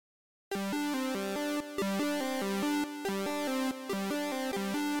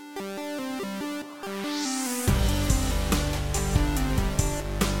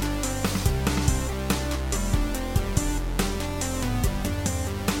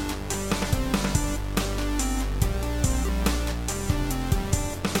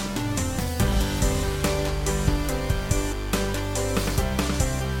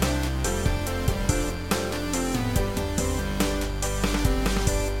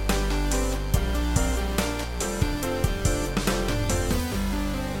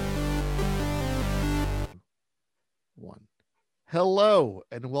Hello,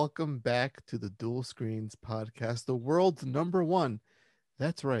 and welcome back to the Dual Screens podcast, the world's number one.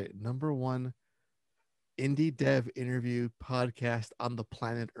 That's right, number one indie dev interview podcast on the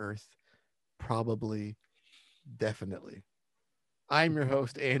planet Earth. Probably, definitely. I'm your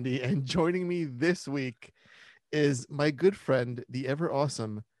host, Andy, and joining me this week is my good friend, the ever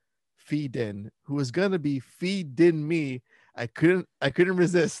awesome Dinh, who is gonna be feeding me. I couldn't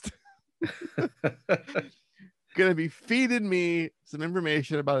resist. Gonna be feeding me some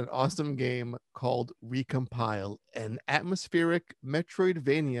information about an awesome game called Recompile, an atmospheric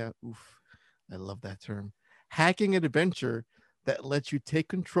Metroidvania. Oof, I love that term. Hacking adventure that lets you take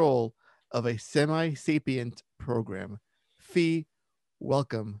control of a semi-sapient program. Fee,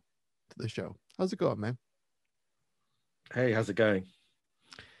 welcome to the show. How's it going, man? Hey, how's it going?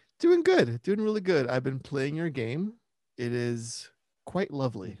 Doing good, doing really good. I've been playing your game. It is quite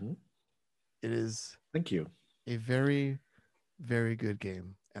lovely. hmm It is Thank you. a very, very good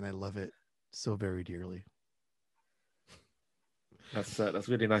game, and I love it so very dearly. That's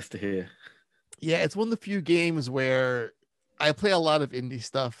really nice to hear. Yeah, it's one of the few games where I play a lot of indie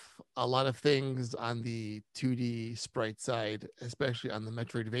stuff, a lot of things on the 2D sprite side, especially on the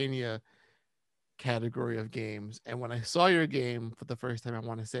Metroidvania category of games. And when I saw your game for the first time, I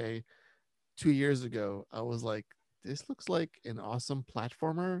want to say 2 years ago, I was like, this looks like an awesome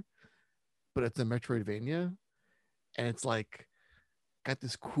platformer, but it's a Metroidvania. And it's like got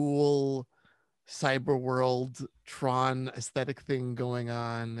this cool cyber world Tron aesthetic thing going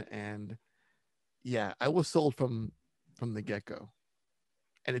on. And yeah, I was sold from the get-go.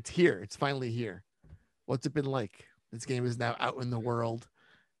 And it's here. It's finally here. What's it been like? This game is now out in the world.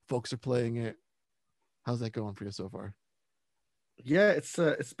 Folks are playing it. How's that going for you so far? Yeah, it's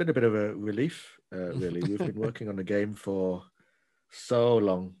been a bit of a relief, really. We've been working on the game for so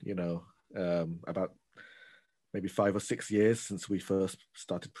long, about maybe 5 or 6 years since we first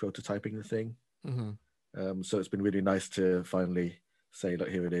started prototyping the thing. Mm-hmm. So it's been really nice to finally say, look,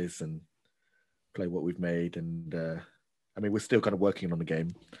 here it is, and play what we've made. And I mean, we're still kind of working on the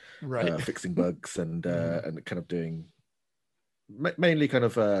game, Right. fixing bugs and Mhm. and kind of doing mainly kind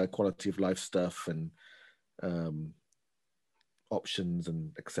of quality of life stuff and um, options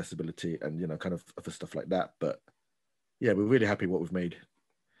and accessibility and kind of other stuff like that. But yeah, we're really happy what we've made.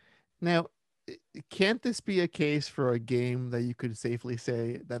 Now, can't this be a case for a game that you could safely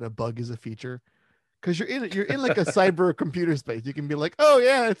say that a bug is a feature? Because you're in like a cyber computer space. You can be like, oh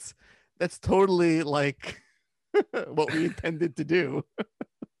yeah, it's that's totally like what we intended to do.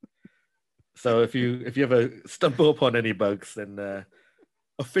 So if you ever stumble upon any bugs, then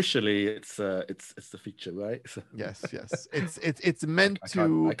officially it's the feature, right? So Yes, yes. It's I, meant I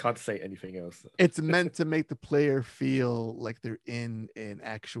can't I to can't say anything else. it's meant to make the player feel like they're in an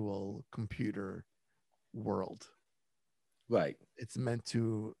actual computer world. Right. It's meant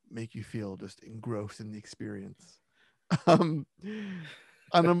to make you feel just engrossed in the experience. Um,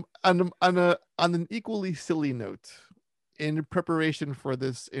 on an equally silly note, in preparation for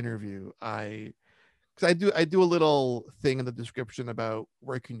this interview, I do a little thing in the description about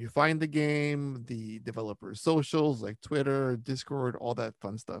where can you find the game, the developers' socials like Twitter, Discord, all that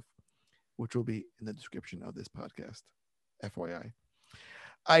fun stuff, which will be in the description of this podcast. FYI.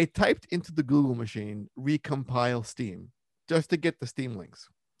 I typed into the Google machine recompile Steam just to get the Steam links.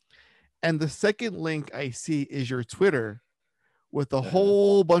 And the second link I see is your Twitter with a Uh-huh.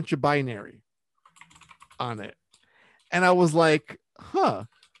 whole bunch of binary on it. And I was like, huh,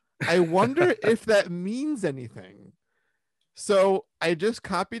 I wonder if that means anything. So I just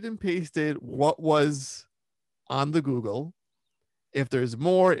copied and pasted what was on the Google. If there's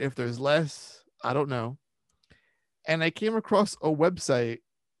more, if there's less, I don't know. And I came across a website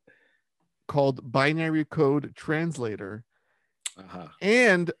called Binary Code Translator. Uh-huh.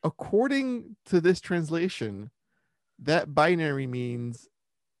 And according to this translation, that binary means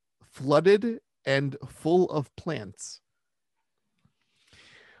flooded and full of plants,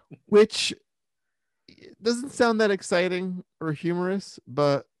 which doesn't sound that exciting or humorous,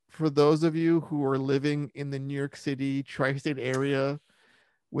 but for those of you who are living in the New York City tri state area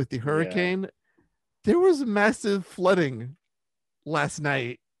with the Yeah. hurricane, there was massive flooding last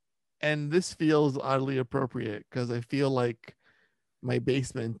night. And this feels oddly appropriate because I feel like my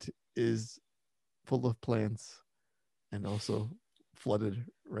basement is full of plants and also flooded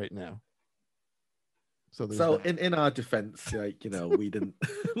right now. So there's So that. in our defense, we didn't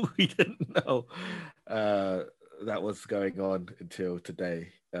we didn't know uh that was going on until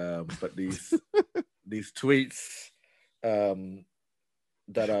today. But these tweets um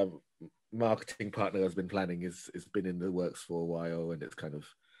that our marketing partner has been planning is been in the works for a while, and it's kind of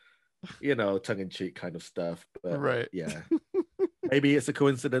tongue in cheek kind of stuff. But Right. yeah, Maybe it's a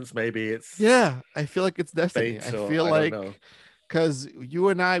coincidence. Maybe it's Yeah, I feel like it's destiny. I fate, or feel I don't know. like because you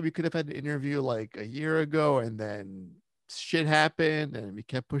and I, we could have had an interview like a year ago, and then shit happened, and we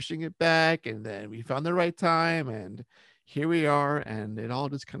kept pushing it back, and then we found the right time, and here we are, and it all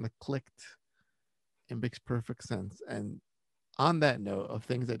just kind of clicked. It makes perfect sense. And on that note of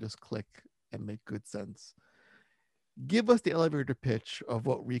things that just click and make good sense, give us the elevator pitch of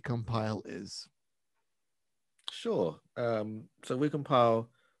what Recompile is. Sure. So Recompile,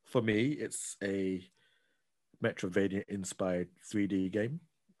 for me, it's a Metroidvania inspired 3D game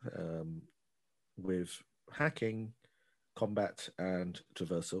um, with hacking, combat, and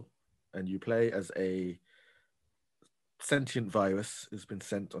traversal. And you play as a sentient virus who's been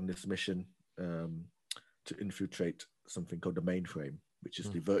sent on this mission um, to infiltrate something called the mainframe, which is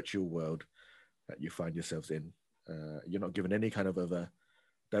Mm, the virtual world that you find yourselves in. You're not given any kind of other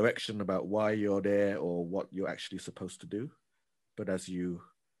direction about why you're there or what you're actually supposed to do. But as you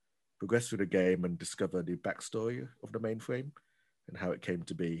progress through the game and discover the backstory of the mainframe and how it came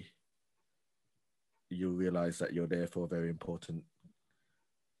to be, you realize that you're there for a very important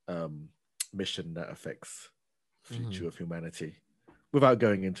um, mission that affects the mhm. future of humanity. Without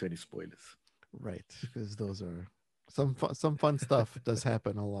going into any spoilers. Right, because those are some fun stuff does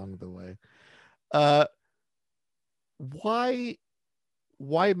happen along the way. Uh, why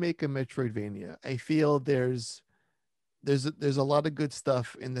why make a Metroidvania? I feel there's a lot of good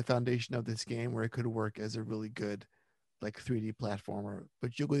stuff in the foundation of this game where it could work as a really good like 3D platformer,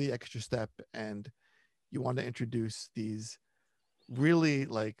 but you go the extra step and you want to introduce these really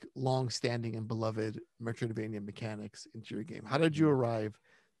like long-standing and beloved Metroidvania mechanics into your game. How did you Mm. arrive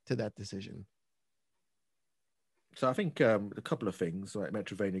to that decision? So I think a couple of things, like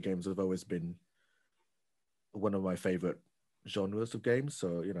Metroidvania games have always been one of my favorite genres of games.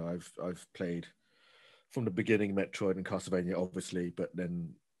 So I've played from the beginning Metroid and Castlevania, obviously, but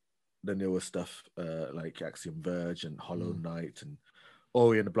then the newer stuff like Axiom Verge and Hollow Mm, Knight and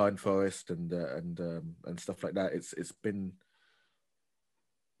Ori and the Blind Forest and stuff like that. It's been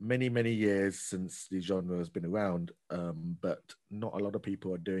many years since the genre has been around, but not a lot of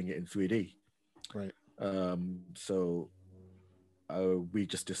people are doing it in 3D. right. So we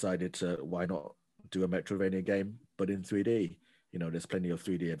just decided to why not do a Metroidvania game, but in 3D. There's plenty of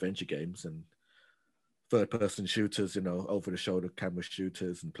 3D adventure games and third-person shooters, over-the-shoulder camera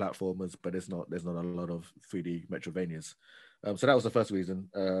shooters and platformers, but there's not a lot of 3D Metroidvanias. So that was the first reason.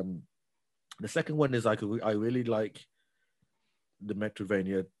 The second one is I really like the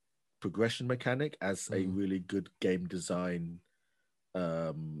Metroidvania progression mechanic as a Mm, really good game design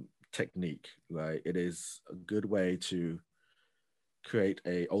technique. Right, it is a good way to create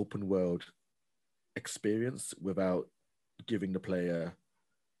a open world experience without giving the player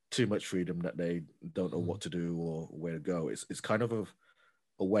too much freedom that they don't know mm, what to do or where to go. It's kind of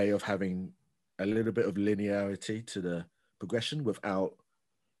a way of having a little bit of linearity to the progression without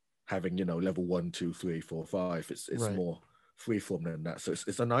having level 1, 2, 3, 4, 5. It's right. more freeform than that. So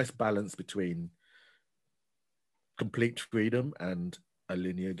it's a nice balance between complete freedom and a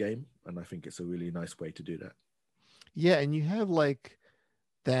linear game, and I think it's a really nice way to do that. Yeah, and you have like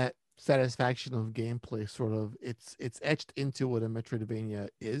that satisfaction of gameplay sort of it's etched into what a Metroidvania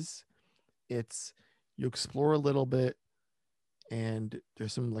is. It's you explore a little bit and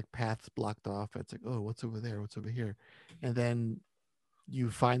there's some like paths blocked off. It's like, oh, what's over there? What's over here? And then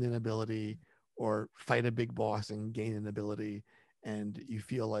you find an ability or fight a big boss and gain an ability, and you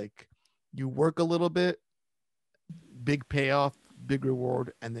feel like you work a little bit, big payoff, big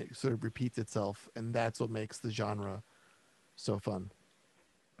reward, and it sort of repeats itself. And that's what makes the genre so fun.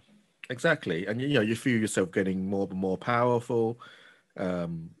 Exactly, and you feel yourself getting more and more powerful,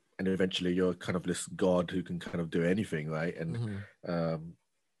 and eventually you're kind of this god who can kind of do anything, right? Mm-hmm. Um,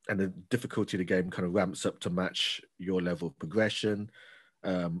 and the difficulty of the game kind of ramps up to match your level of progression.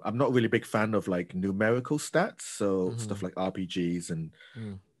 I'm not really a big fan of like numerical stats, so Mm-hmm. stuff like RPGs and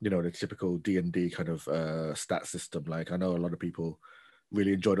Mm, the typical D&D kind of stat system. Like I know a lot of people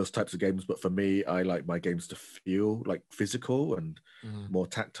really enjoy those types of games, but for me, I like my games to feel like physical and mm, more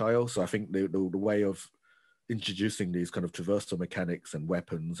tactile. So I think the way of introducing these kind of traversal mechanics and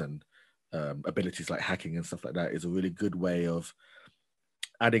weapons and abilities like hacking and stuff like that is a really good way of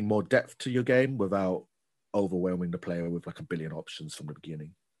adding more depth to your game without overwhelming the player with like a billion options from the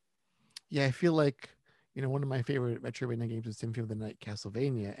beginning. yeah, I feel like one of my favorite Metroidvania games is Symphony of the Night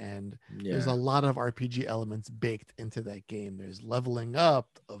Castlevania, and there's a Yeah, lot of RPG elements baked into that game. There's leveling up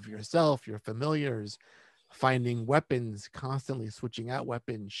of yourself, your familiars, finding weapons, constantly switching out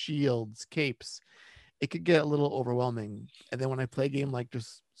weapons, shields, capes. It could get a little overwhelming. And then when I play a game like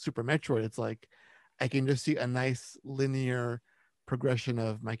just Super Metroid, it's like I can just see a nice linear progression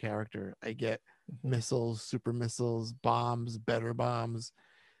of my character. I get missiles, super missiles, bombs, better bombs.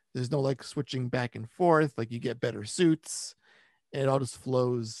 There's no like switching back and forth. Like you get better suits. And it all just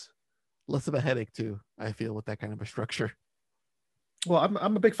flows. Less of a headache too, I feel, with that kind of a structure. Well,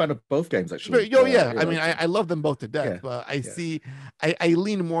 I'm a big fan of both games actually. But, oh yeah, You I know, mean, I love them both to death, yeah, but I yeah, see, I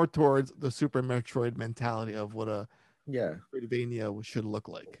lean more towards the Super Metroid mentality of what a yeah. Metroidvania should look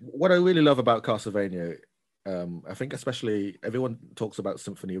like. What I really love about Castlevania, I think especially everyone talks about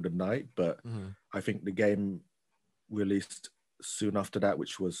Symphony of the Night, but Mhm. I think the game released soon after that,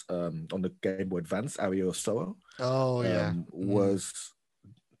 which was on the Game Boy Advance, Ario Solo, Oh yeah. Mhm. was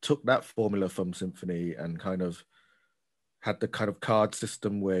took that formula from Symphony and kind of had the kind of card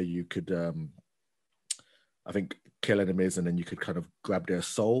system where you could, I think, kill enemies and then you could kind of grab their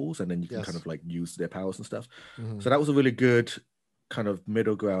souls and then you can kind Yes. of like use their powers and stuff. Mhm. So that was a really good kind of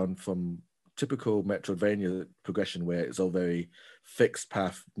middle ground from typical Metroidvania progression where it's all very fixed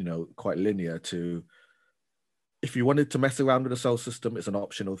path, you know, quite linear to if you wanted to mess around with the soul system, it's an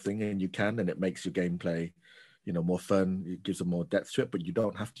optional thing and you can, and it makes your gameplay, you know, more fun. It gives a more depth to it, but you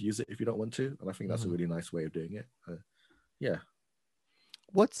don't have to use it if you don't want to. And I think that's a Mhm. really nice way of doing it. Yeah.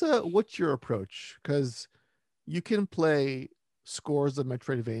 What's your approach? Because you can play scores of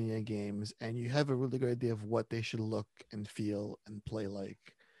Metroidvania games and you have a really good idea of what they should look and feel and play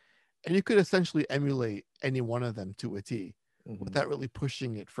like. And you could essentially emulate any one of them to a T Mm-hmm. without really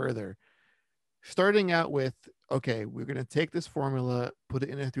pushing it further. Starting out with, okay, we're going to take this formula, put it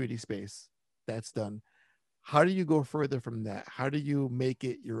in a 3D space. That's done. How do you go further from that? How do you make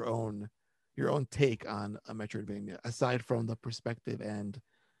it your own take on a Metroidvania, aside from the perspective and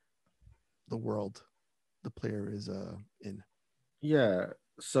the world the player is in? Yeah.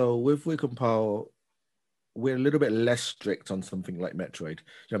 So with Recompile, we're a little bit less strict on something like Metroid.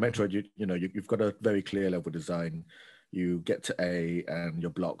 You know, Mhm. Metroid, you've got a very clear level design. You get to A and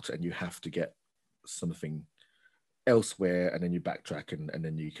you're blocked, and you have to get something elsewhere, and then you backtrack, and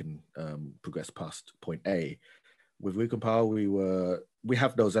then you can progress past point A. With Recompile, we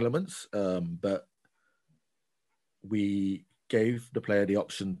have those elements, but we gave the player the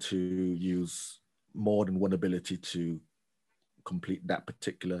option to use more than one ability to complete that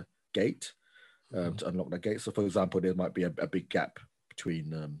particular gate, Mhm. to unlock that gate. So, for example, there might be a big gap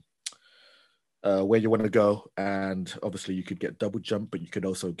between where you want to go, and obviously you could get double jump, but you could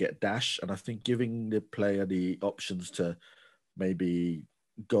also get dash. And I think giving the player the options to maybe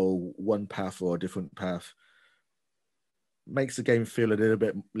go one path or a different path makes the game feel a little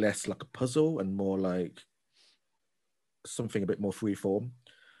bit less like a puzzle and more like something a bit more free form.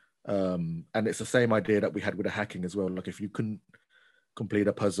 And it's the same idea that we had with the hacking as well. Like if you couldn't complete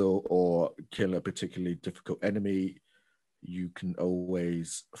a puzzle or kill a particularly difficult enemy, you can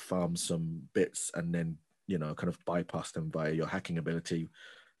always farm some bits and then kind of bypass them via your hacking ability.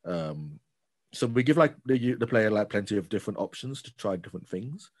 So we give like the player like plenty of different options to try different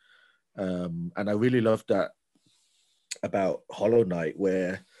things. And I really love that about Hollow Knight,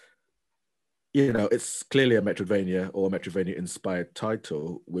 where it's clearly a Metroidvania or a Metroidvania inspired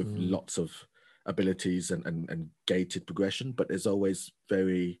title with Mhm. lots of abilities and gated progression, but there's always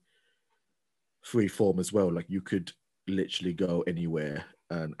very free form as well. Like you could literally go anywhere,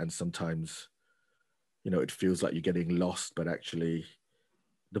 and sometimes it feels like you're getting lost, but actually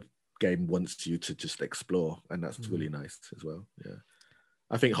the game wants you to just explore, and that's Mhm. really nice as well. Yeah,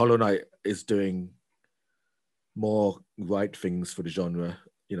 I think Hollow Knight is doing more right things for the genre,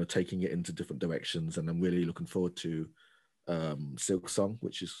 taking it into different directions, and I'm really looking forward to Silk Song,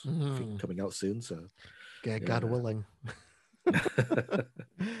 which is I think Mhm. coming out soon. So God yeah. willing.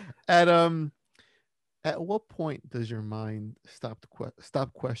 At at what point does your mind stop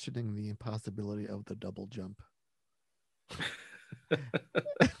questioning the impossibility of the double jump?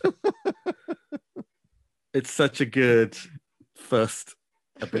 It's such a good first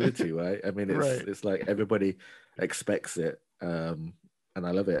ability, right? I mean, it's Right. it's like everybody expects it, and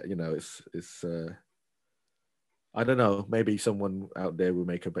I love it. It's I don't know. Maybe someone out there will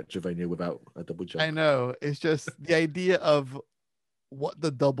make a Metroidvania without a double I jump. know. It's just the idea of what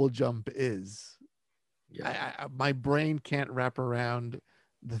the double jump is. Yeah. My brain can't wrap around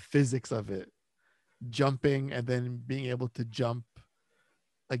the physics of it. Jumping and then being able to jump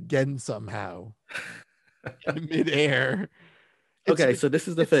again somehow in midair. It's Okay, so this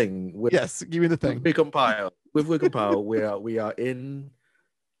is the it's thing yes. Give me the with thing. Recompile. With Recompile, we are in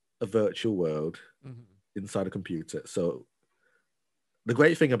a virtual world Mhm. inside a computer. So the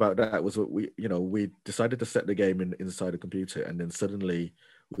great thing about that was what we decided to set the game inside a computer, and then suddenly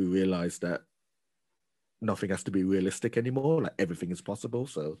we realized that nothing has to be realistic anymore. Like everything is possible.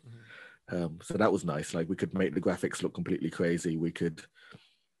 So Mhm. So that was nice. Like we could make the graphics look completely crazy. We could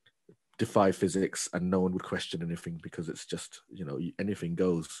defy physics and no one would question anything because it's just, anything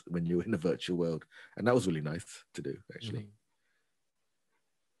goes when you're in a virtual world. And that was really nice to do, actually.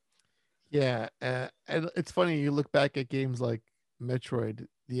 Yeah, and it's funny, you look back at games like Metroid,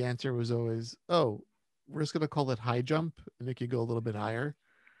 the answer was always, "Oh, we're just gonna call it high jump, and it could go a little bit higher."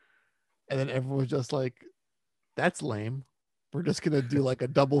 And then everyone was just like, "That's lame. We're just gonna do like a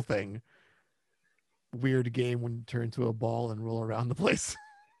double thing." Weird game when you turn into a ball and roll around the place.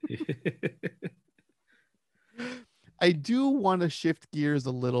 I do want to shift gears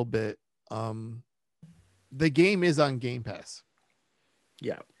a little bit. Um, the game is on Game Pass.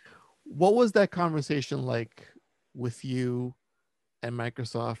 Yeah. What was that conversation like with you and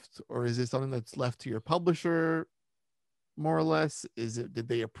Microsoft, or is it something that's left to your publisher more or less? Did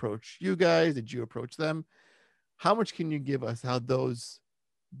they approach you guys? Did you approach them? How much can you give us how those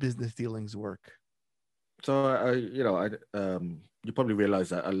business dealings work? So you probably realize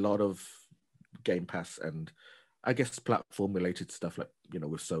that a lot of Game Pass and I guess platform related stuff like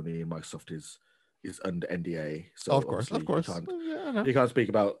with Sony and Microsoft is under NDA. Oh, So of obviously course. Yeah, I know. you can't speak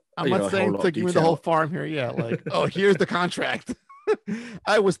about I'm not a whole saying lot to of give me the whole detail. farm here. Yeah, like, oh, here's the contract.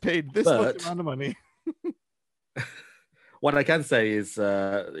 I was paid this much But amount of money. what I can say is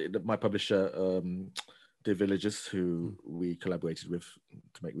my publisher, The Villagers, who we collaborated with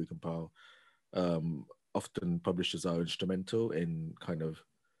to make Recompile, often publishers are instrumental in kind of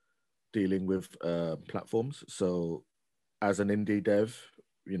dealing with platforms. So as an indie dev,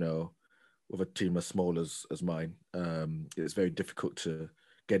 with a team as small as mine, it's very difficult to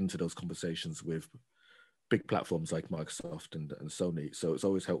get into those conversations with big platforms like Microsoft and Sony. So it's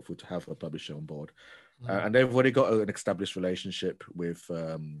always helpful to have a publisher on board. And they've already got an established relationship with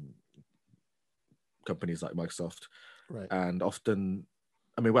companies like Microsoft. Right. And often,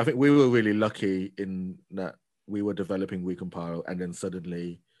 I think we were really lucky in that we were developing Recompile and then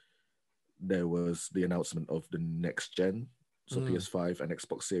suddenly there was the announcement of the next gen, so PS5 and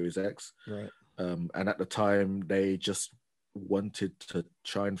Xbox Series X. Right. And at the time, they just wanted to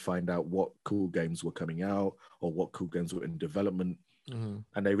try and find out what cool games were coming out or what cool games were in development.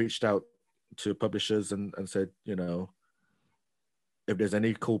 And they reached out to publishers and said, if there's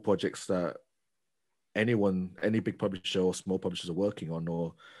any cool projects that any big publisher or small publishers are working on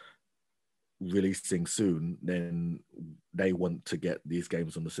or releasing soon, then they want to get these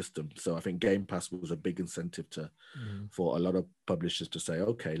games on the system. So I think Game Pass was a big incentive for a lot of publishers to say,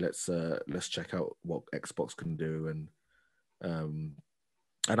 okay, let's check out what Xbox can do, and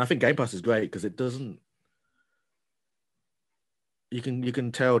I think Game Pass is great because it doesn't. You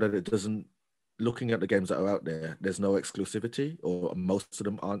can tell that it doesn't. Looking at the games that are out there, there's no exclusivity, or most of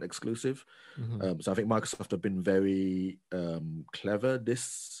them aren't exclusive. So I think Microsoft have been very clever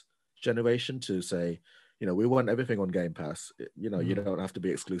this generation to say, we want everything on Game Pass. You don't have to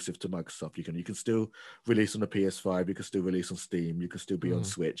be exclusive to Microsoft. You can still release on the PS5. You can still release on Steam. You can still be on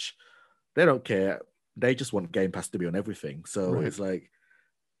Switch. They don't care. They just want Game Pass to be on everything. So it's like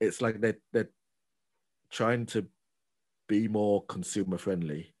they're trying to be more consumer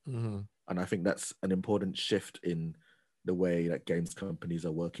friendly. And I think that's an important shift in the way that games companies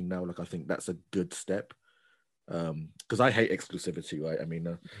are working now. Like, I think that's a good step. Because I hate exclusivity, right?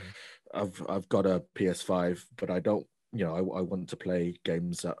 I've got a PS5, but I don't, I want to play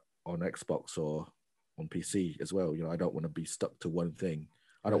games on Xbox or on PC as well. I don't want to be stuck to one thing.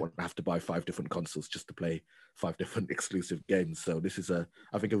 I don't want to have to buy 5 different consoles just to play 5 different exclusive games. So this is I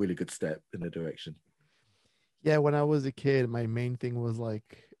think a really good step in the direction. Yeah, when I was a kid, my main thing was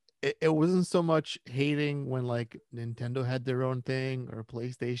like, it wasn't so much hating when like Nintendo had their own thing or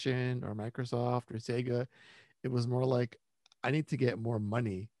PlayStation or Microsoft or Sega. It was more like, I need to get more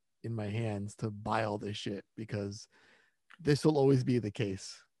money in my hands to buy all this shit because this will always be the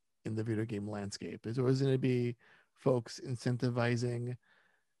case in the video game landscape. There's always going to be folks incentivizing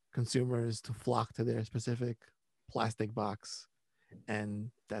consumers to flock to their specific plastic box. And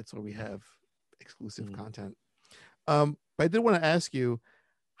that's where we have exclusive content. But I did want to ask you,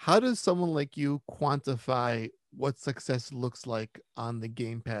 how does someone like you quantify what success looks like on the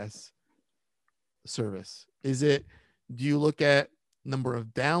Game Pass service? Do you look at number of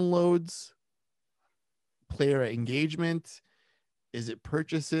downloads, player engagement? Is it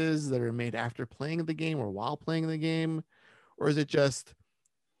purchases that are made after playing the game or while playing the game? Or is it just,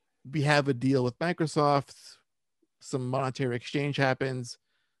 we have a deal with Microsoft, some monetary exchange happens,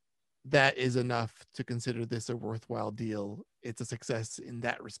 that is enough to consider this a worthwhile deal? It's a success in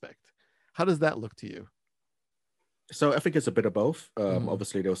that respect. How does that look to you? So I think it's a bit of both.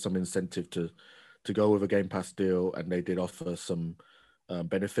 Obviously, there was some incentive to go with a Game Pass deal, and they did offer some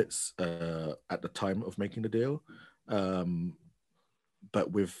benefits at the time of making the deal.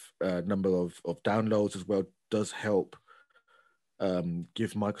 But with a number of downloads as well does help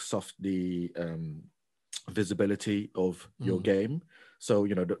give Microsoft the visibility of your game. So,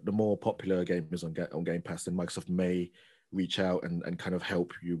 the more popular a game is on Game Pass, then Microsoft may reach out and kind of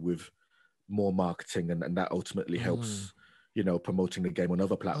help you with more marketing, and that ultimately helps, promoting the game on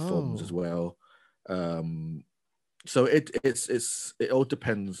other platforms as well. So it all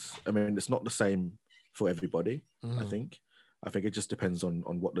depends. I mean, it's not the same for everybody. I think it just depends on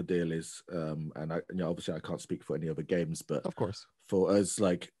what the deal is. And obviously I can't speak for any other games, but of course, for us,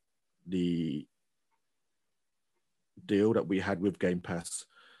 like the deal that we had with Game Pass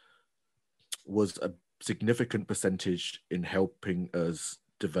was a significant percentage in helping us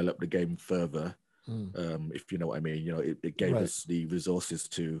develop the game further. If you know what I mean, it gave us the resources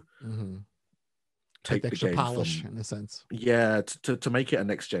to take the game polish from, in a sense. Yeah, to make it a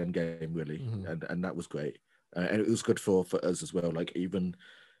next gen game, really, and that was great, and it was good for us as well. Like, even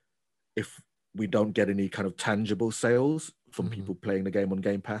if we don't get any kind of tangible sales from people playing the game on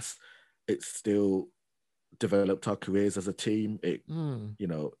Game Pass, it still developed our careers as a team. It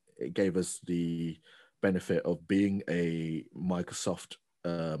it gave us the benefit of being a Microsoft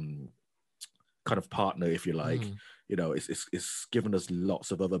kind of partner, if you like. It's given us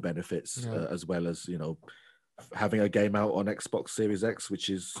lots of other benefits, as well as having a game out on Xbox Series X, which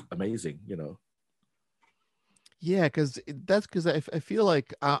is amazing. Yeah, because I feel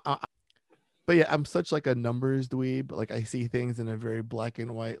like but yeah, I'm such like a numbers dweeb. Like, I see things in a very black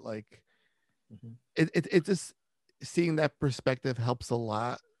and white. Like, it just, seeing that perspective helps a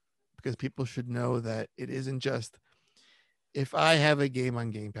lot, because people should know that it isn't just, if I have a game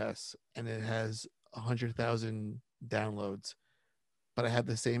on Game Pass and it has 100,000 downloads, but I have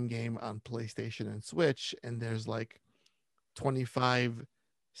the same game on PlayStation and Switch, and there's like 25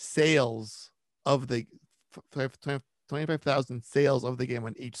 sales of the 25,000 sales of the game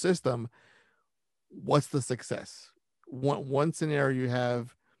on each system. What's the success? One scenario, you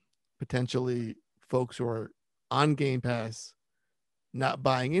have potentially folks who are on Game Pass not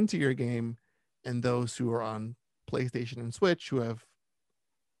buying into your game, and those who are on PlayStation and Switch who have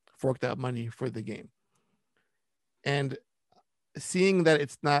forked out money for the game. And seeing that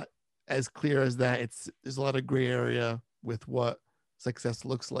it's not as clear as that, there's a lot of gray area with what success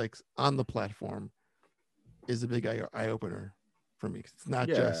looks like on the platform, is a big eye opener for me. It's not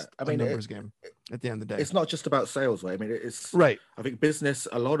just a numbers game at the end of the day. It's not just about sales, right? I mean, it's right. I think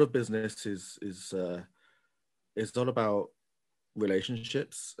a lot of business is all about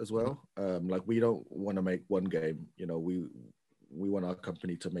relationships as well. Like, we don't want to make one game. We want our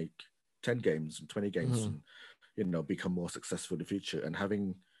company to make 10 games and 20 games, and become more successful in the future. And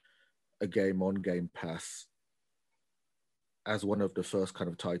having a game on Game Pass as one of the first kind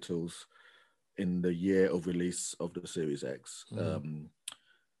of titles in the year of release of the Series X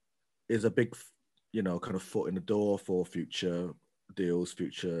is a big, kind of foot in the door for future deals,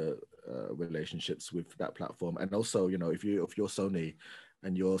 future relationships with that platform. And also, if you're Sony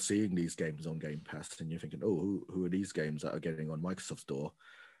and you're seeing these games on Game Pass and you're thinking, oh, who are these games that are getting on Microsoft Store?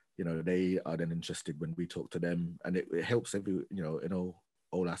 They are then interested when we talk to them, and it helps in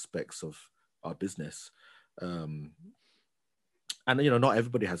all aspects of our business. And not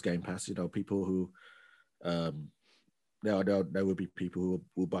everybody has Game Pass. People who there will be people who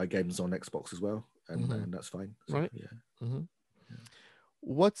will buy games on Xbox as well, and that's fine. So, right. Yeah.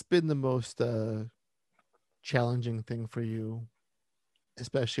 What's been the most challenging thing for you,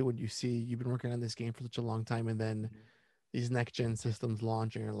 especially when you've been working on this game for such a long time, and then these next gen systems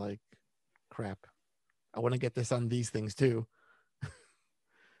launch, and you're like, crap, I want to get this on these things too.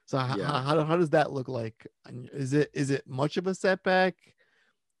 So how does that look like? Is it much of a setback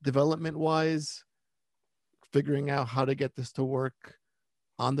development wise, figuring out how to get this to work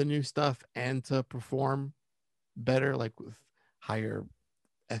on the new stuff and to perform better, like with higher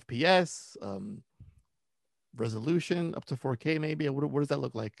FPS, resolution up to 4K maybe? What does that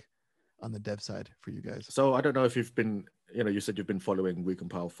look like on the dev side for you guys? So I don't know if you've been, you said you've been following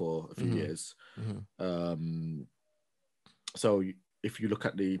Recompile for a few years. So if you look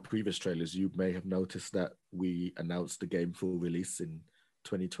at the previous trailers, you may have noticed that we announced the game full release in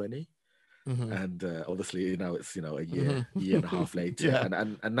 2020. And obviously now it's a year and a half later,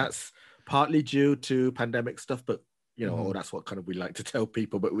 and that's partly due to pandemic stuff, but that's what kind of we like to tell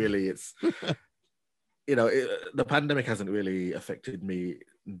people, but really it's the pandemic hasn't really affected me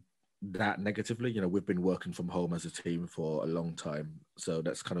that negatively. We've been working from home as a team for a long time, so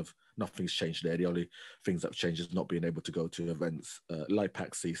that's kind of, nothing's changed there. The only things that have changed is not being able to go to events. Light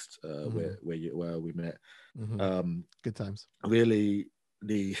Pack ceased, where we met. Good times. Really,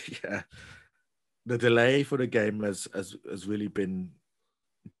 the yeah, the delay for the game has really been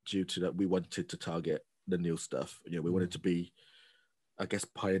due to that we wanted to target the new stuff. You know, we wanted to be, I guess,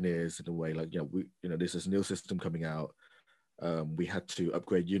 pioneers in a way. Like, there's this new system coming out. We had to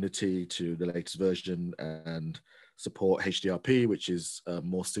upgrade Unity to the latest version and support HDRP, which is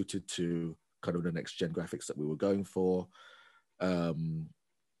more suited to kind of the next gen graphics that we were going for.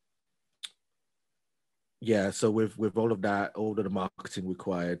 So with all of that, all of the marketing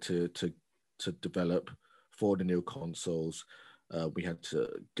required to develop for the new consoles, we had to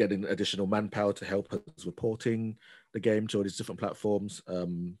get in additional manpower to help us reporting the game to all these different platforms.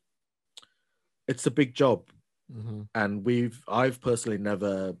 It's a big job, and I've personally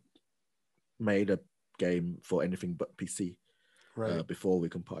never made a game for anything but PC before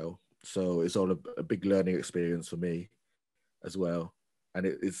Recompile, so it's all a big learning experience for me as well. And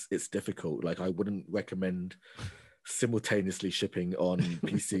it's difficult. Like, I wouldn't recommend simultaneously shipping on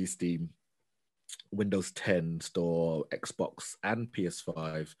PC, Steam, Windows 10 store, Xbox, and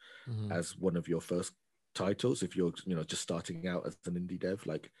PS5 as one of your first titles. If you're just starting out as an indie dev,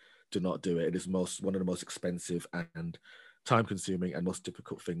 like, do not do it. It is one of the most expensive and time-consuming and most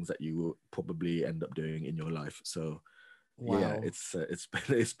difficult things that you will probably end up doing in your life. So, yeah,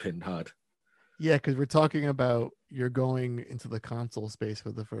 it's been hard. Yeah, because we're talking about you're going into the console space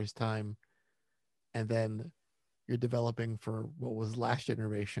for the first time, and then you're developing for what was last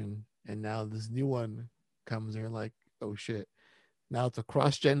generation, and now this new one comes, and you're like, oh shit, now it's a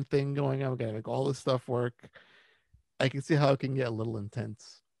cross-gen thing going on. We gotta make all this stuff work. I can see how it can get a little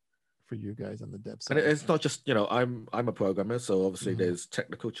intense for you guys on the dev side. And it's not just, I'm a programmer, so obviously there's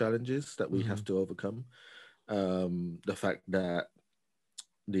technical challenges that we have to overcome. The fact that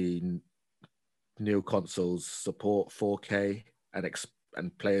the new consoles support 4K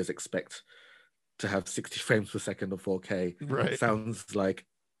and players expect to have 60 frames per second of 4K sounds like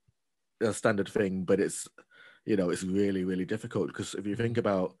a standard thing, but it's really, really difficult, because if you think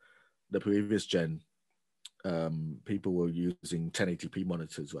about the previous gen, people were using 1080p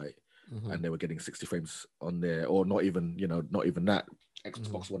monitors, right? And they were getting 60 frames on there, or not even that.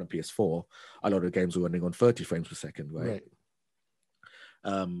 Xbox One and PS4, a lot of games were running on 30 frames per second, right?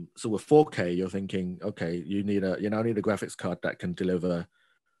 So with 4K, you're thinking, okay, you now need a graphics card that can deliver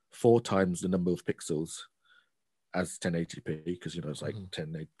 4 times the number of pixels as 1080p, because it's like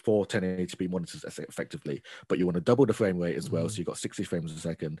 1080p monitors effectively, but you want to double the frame rate as well, so you got 60 frames a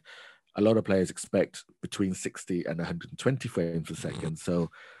second. A lot of players expect between 60 and 120 frames a second. So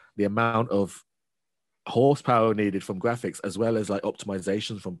the amount of horsepower needed from graphics, as well as like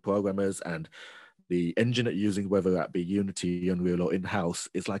optimizations from programmers and the engine that you're using, whether that be Unity, Unreal, or in-house,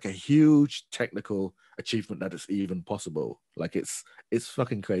 is like a huge technical achievement that is even possible. Like, it's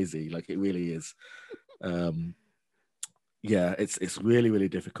fucking crazy. Like, it really is. It's really, really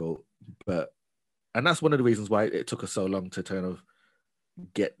difficult. And that's one of the reasons why it took us so long to kind of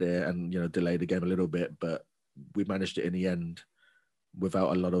get there and delay the game a little bit. But we managed it in the end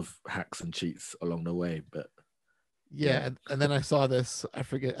without a lot of hacks and cheats along the way. But and then I saw this. I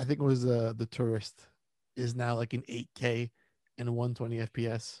forget. I think it was the Tourist is now like in 8K and 120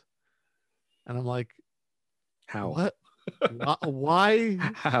 FPS, and I'm like, how? What? Why?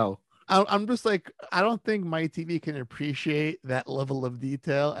 How? I'm just like, I don't think my TV can appreciate that level of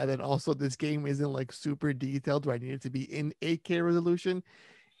detail. And then also, this game isn't like super detailed where I need it to be in 8K resolution.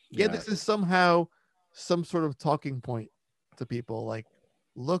 This is somehow some sort of talking point to people. Like,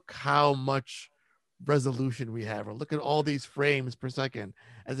 look how much resolution we have, or look at all these frames per second,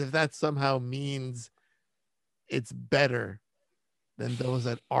 as if that somehow means it's better than those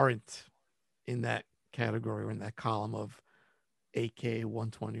that aren't in that category or in that column of 8K,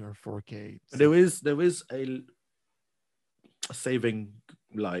 120, or 4K. There is a saving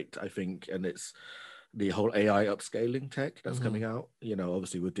light, I think, and it's the whole AI upscaling tech that's coming out.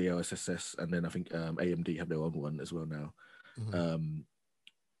 Obviously with DLSS, and then I think AMD have their own one as well now.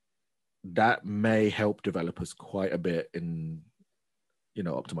 That may help developers quite a bit in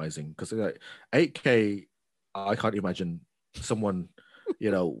optimizing, because like 8K, I can't imagine someone.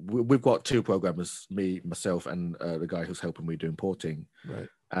 We've got 2 programmers, myself, and the guy who's helping me doing porting. Right.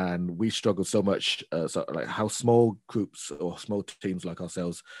 And we struggle so much. So like, how small groups or small teams like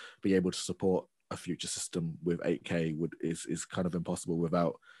ourselves be able to support a future system with 8K is kind of impossible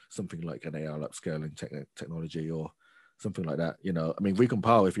without something like an AR upscaling technology or something like that. I mean,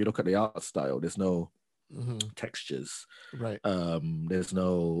 Recompile, if you look at the art style, there's no textures. Right. There's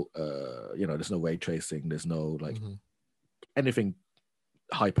no there's no ray tracing. There's no like anything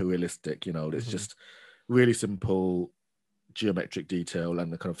hyper realistic. It's just really simple geometric detail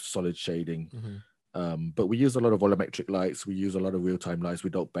and the kind of solid shading But we use a lot of volumetric lights. We use a lot of real-time lights. We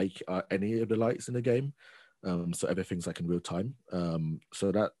don't bake any of the lights in the game. So everything's like in real time.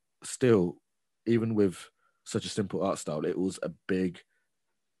 So that still, even with such a simple art style, it was a big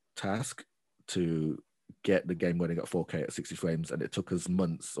task to get the game running at 4K at 60 frames, and it took us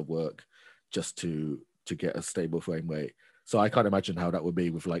months of work just to get a stable frame rate. So I can't imagine how that would be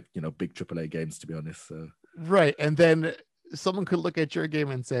with like, big AAA games, to be honest. So Right. And then someone could look at your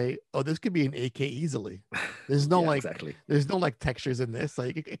game and say, "Oh, this could be an 8K easily." There's no yeah, like exactly. there's no like textures in this.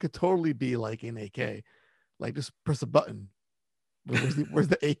 Like it could totally be like in 8K. Like just press a button. Where's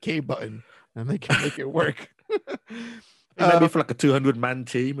the 8K button? And they can make it work. It might be for like a 200-man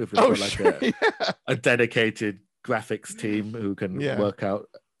team if we've Oh got like sure. Yeah. a dedicated graphics team who can Yeah. work out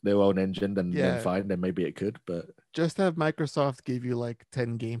their own engine, then Yeah. fine, then maybe it could. But Just have Microsoft give you like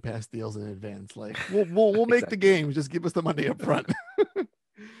 10 Game Pass deals in advance. Like we'll make the exactly. games. Just give us the money up front.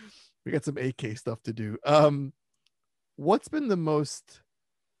 We got some 8K stuff to do. What's been the most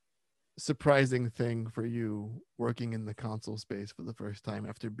surprising thing for you working in the console space for the first time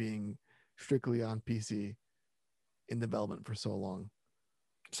after being strictly on PC in development for so long?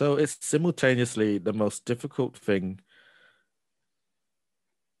 So it's simultaneously the most difficult thing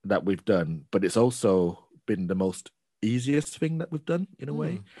that we've done, but it's also been the most easiest thing that we've done in a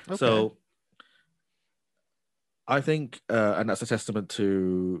way. Okay. So I think, and that's a testament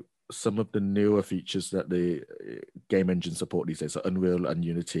to some of the newer features that the game engine support these days. So Unreal and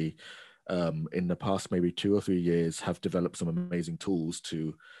Unity, in the past maybe 2 or 3 years, have developed some amazing tools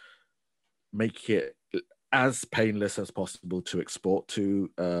to make it as painless as possible to export to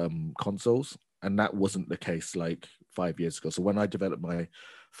consoles. And that wasn't the case like 5 years ago. So when I developed my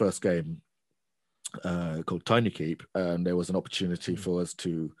first game called Tiny Keep, and there was an opportunity for us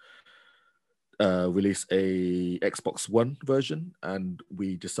to release a Xbox One version, and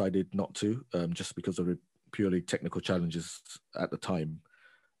we decided not to, just because of the purely technical challenges at the time.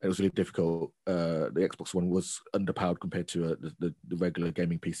 It was really difficult. The Xbox One was underpowered compared to the regular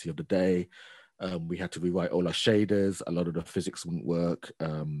gaming PC of the day. We had to rewrite all our shaders. A lot of the physics wouldn't work.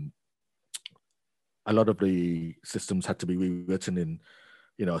 A lot of the systems had to be rewritten in,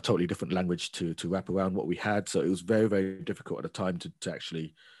 a totally different language to wrap around what we had. So it was very, very difficult at the time to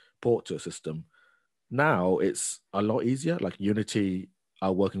actually port to a system. Now it's a lot easier. Like Unity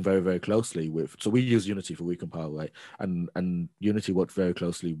are working very, very closely with. So we use Unity for Recompile, right? And Unity worked very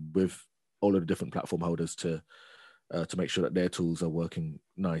closely with all of the different platform holders to make sure that their tools are working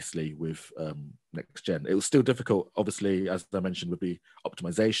nicely with next gen. It was still difficult, obviously, as I mentioned, with the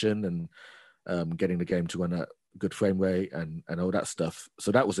optimization and getting the game to run at good frame rate and all that stuff.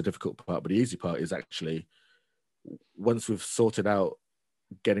 So that was a difficult part. But the easy part is actually, once we've sorted out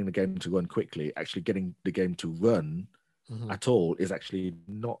getting the game to run quickly, actually getting the game to run at all is actually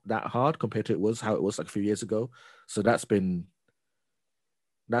not that hard compared to how it was like a few years ago. So that's been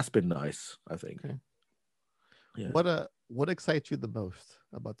nice, I think. Okay. Yeah. What excites you the most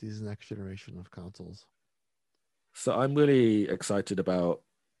about these next generation of consoles? So I'm really excited about,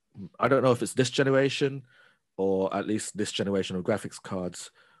 I don't know if it's this generation or at least this generation of graphics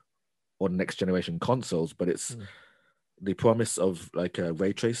cards or next generation consoles, but it's the promise of like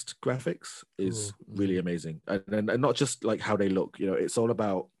ray traced graphics is really amazing. And not just like how they look, it's all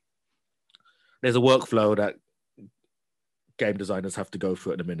about, there's a workflow that game designers have to go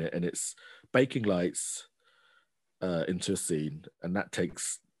through in a minute, and it's baking lights into a scene, and that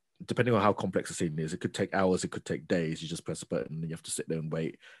takes, depending on how complex the scene is, it could take hours, it could take days. You just press a button and you have to sit there and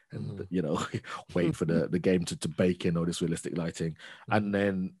wait and wait for the game to bake in all this realistic lighting. And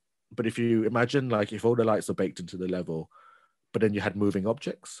then, but if you imagine, like, if all the lights are baked into the level, but then you had moving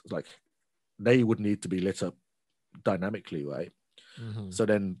objects, like, they would need to be lit up dynamically, right? So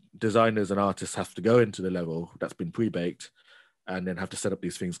then designers and artists have to go into the level that's been pre-baked and then have to set up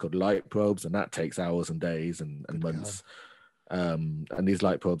these things called light probes, and that takes hours and days and months. And these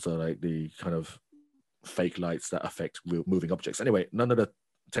light probes are like the kind of fake lights that affect moving objects. Anyway, none of the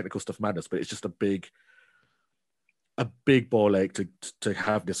technical stuff matters, but it's just a big ball ache to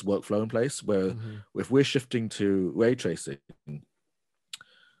have this workflow in place where if we're shifting to ray tracing,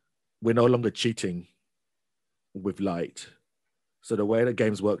 we're no longer cheating with light. So the way that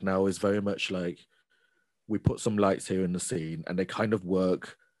games work now is very much like, we put some lights here in the scene and they kind of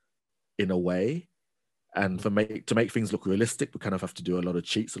work in a way. And to make things look realistic, we kind of have to do a lot of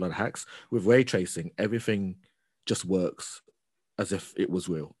cheats, a lot of hacks. With ray tracing, everything just works as if it was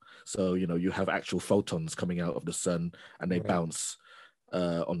real. So, you have actual photons coming out of the sun and they bounce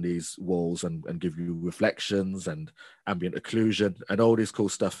on these walls and give you reflections and ambient occlusion and all this cool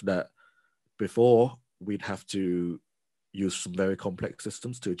stuff that before we'd have to use some very complex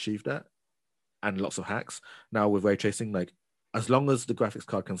systems to achieve that. and lots of hacks. Now with ray tracing, like as long as the graphics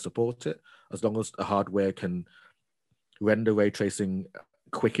card can support it, as long as the hardware can render ray tracing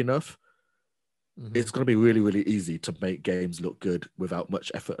quick enough, it's going to be really, really easy to make games look good without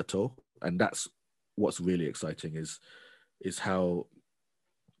much effort at all. And that's what's really exciting is how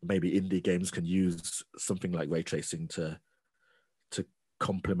maybe indie games can use something like ray tracing to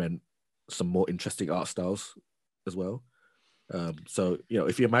complement some more interesting art styles as well. So,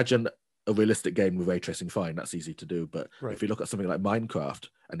 if you imagine a realistic game with ray tracing, fine, that's easy to do. But Right. if you look at something like Minecraft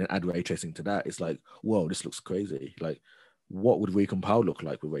and then add ray tracing to that, it's like, whoa, this looks crazy. Like, what would Recompile look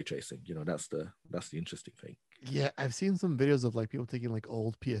like with ray tracing? That's the interesting thing. Yeah, I've seen some videos of like people taking like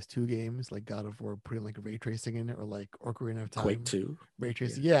old PS2 games, like God of War, putting like ray tracing in it, or like Ocarina of Time, Quake 2. ray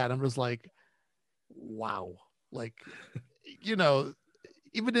tracing. Yeah, and I'm just like, wow. Like,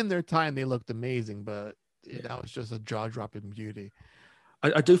 even in their time, they looked amazing, but that was just a jaw-dropping beauty.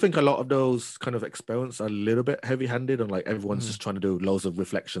 I do think a lot of those kind of experiments are a little bit heavy-handed, and like everyone's just trying to do loads of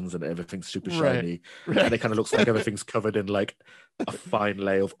reflections and everything's super shiny, and it kind of looks like everything's covered in like a fine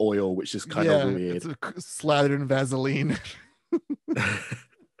layer of oil, which is kind of weird. It's slathered in Vaseline.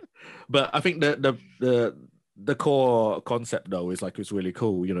 But I think the core concept though is like it's really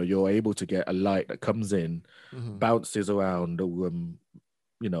cool. You're able to get a light that comes in, bounces around the room,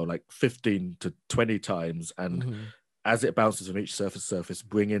 like 15 to 20 times, and as it bounces from each surface,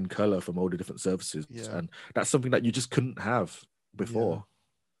 bring in color from all the different surfaces, and that's something that you just couldn't have before.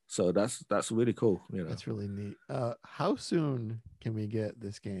 So that's really cool. That's really neat. How soon can we get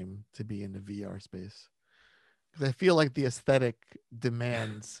this game to be in the VR space? Because I feel like the aesthetic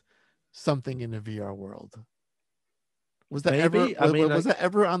demands something in the VR world. Was that Maybe? ever? Was that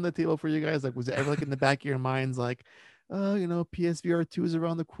ever on the table for you guys? Like, was it ever like in the back of your minds, like, PSVR 2 is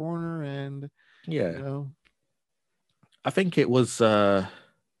around the corner, and I think it was.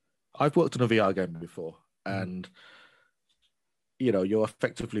 I've worked on a VR game before, and you're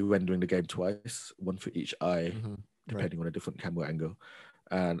effectively rendering the game twice, one for each eye, depending on a different camera angle,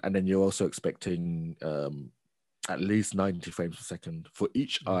 and then you're also expecting at least 90 frames per second for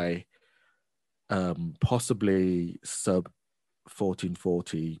each eye, possibly sub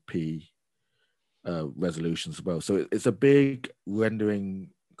 1440p resolutions as well. So it's a big rendering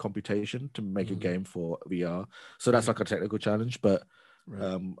computation to make a game for VR. So that's like a technical challenge, but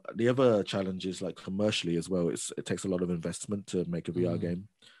the other challenge is like commercially as well. It takes a lot of investment to make a VR game,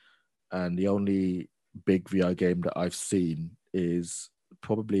 and the only big VR game that I've seen is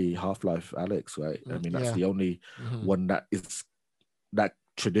probably Half-Life Alyx, right? I mean, that's the only one that is that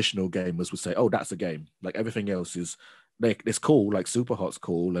traditional gamers would say, oh, that's a game. Like everything else is like, it's cool, like Superhot's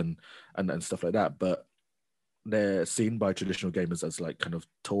cool and stuff like that, but they're seen by traditional gamers as like kind of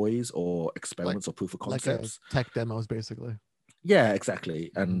toys or experiments or proof of concepts, like tech demos, basically. Yeah,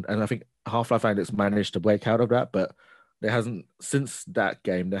 exactly. And I think Half-Life Alyx managed to break out of that, but there hasn't, since that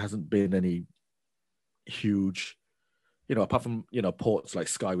game, there hasn't been any huge, apart from ports like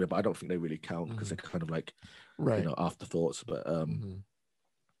Skyrim, but I don't think they really count because they're kind of like afterthoughts. But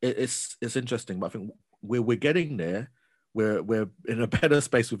it's interesting. But I think we're getting there. We're in a better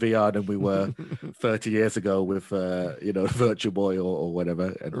space with VR than we were 30 years ago with Virtual Boy or whatever.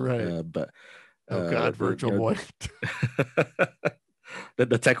 And, but oh God, Virtual Boy.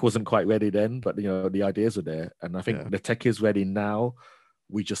 The tech wasn't quite ready then, but the ideas are there, and I think the tech is ready now.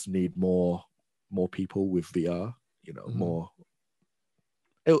 We just need more people with VR. More.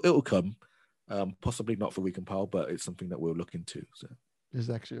 It'll come, possibly not for Recompile, but it's something that we'll look into. So there's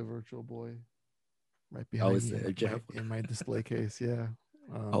actually a Virtual Boy right behind me in my display case. Yeah.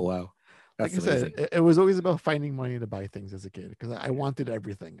 Oh wow. That's like I said, it was always about finding money to buy things as a kid because I wanted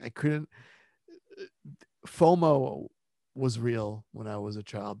everything. I couldn't. FOMO was real when I was a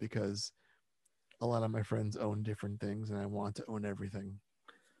child because a lot of my friends owned different things and I wanted to own everything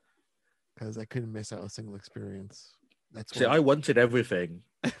because I couldn't miss out a single experience. I wanted everything.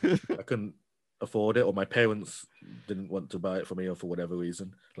 I couldn't afford it, or my parents didn't want to buy it for me, or for whatever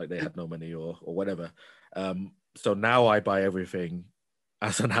reason, like they had no money or whatever. So now I buy everything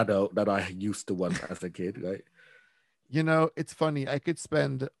as an adult that I used to want as a kid, right? It's funny. I could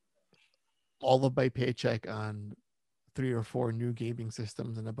spend all of my paycheck on 3 or 4 new gaming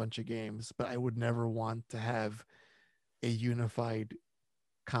systems and a bunch of games, but I would never want to have a unified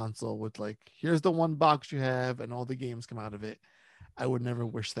console with like, here's the one box you have and all the games come out of it. I would never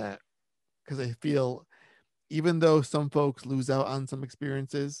wish that because I feel even though some folks lose out on some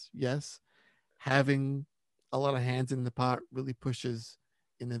experiences, yes, having a lot of hands in the pot really pushes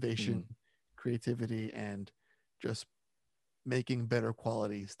innovation, creativity, and just making better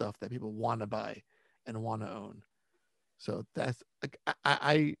quality stuff that people want to buy and want to own. So that's like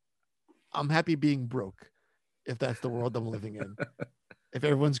I'm happy being broke if that's the world I'm living in. If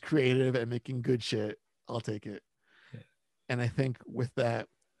everyone's creative and making good shit, I'll take it. And I think with that,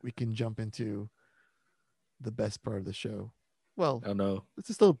 we can jump into the best part of the show. Well, Oh no. this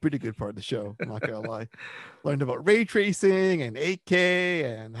is still a pretty good part of the show. I'm not gonna lie. Learned about ray tracing and 8K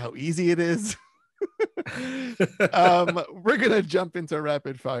and how easy it is. We're gonna jump into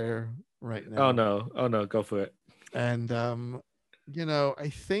rapid fire right Oh now. no. Oh no. Go for it. And I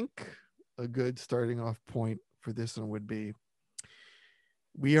think a good starting off point for this one would be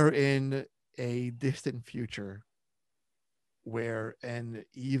we are in a distant future where an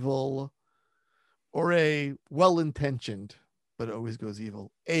evil or a well-intentioned but it always goes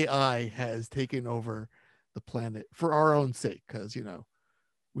evil AI has taken over the planet for our own sake, because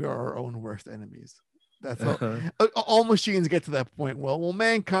we are our own worst enemies. That's Uh-huh. all machines get to that point. Well,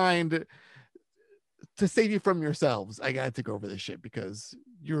 mankind, to save you from yourselves, I gotta take over this shit because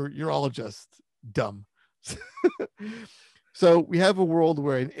you're all just dumb. So we have a world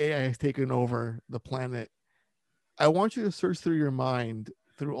where an AI has taken over the planet. I want you to search through your mind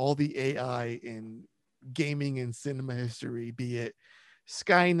through all the AI in gaming and cinema history, be it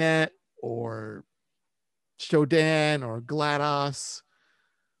Skynet or Shodan or GLaDOS.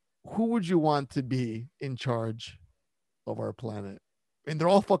 Who would you want to be in charge of our planet? And they're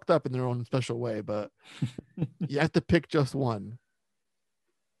all fucked up in their own special way, but you have to pick just one.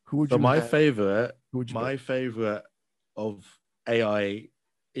 Who would So you have? Who would you my pick? favorite of AI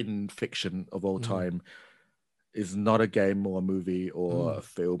in fiction of all time is not a game or a movie or a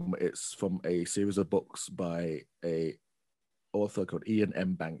film. It's from a series of books by a author called Ian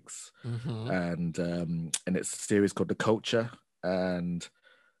M. Banks, and it's a series called The Culture. And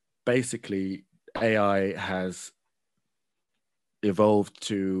basically, AI has evolved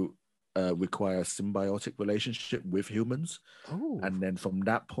to require a symbiotic relationship with humans. And then from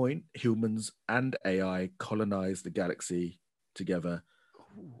that point, humans and AI colonize the galaxy together.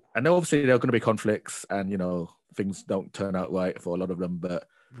 And obviously there are going to be conflicts and, things don't turn out right for a lot of them. But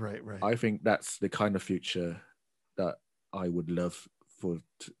right. I think that's the kind of future that I would love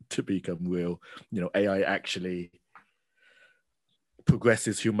to become real. AI actually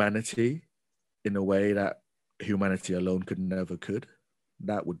progresses humanity in a way that humanity alone could.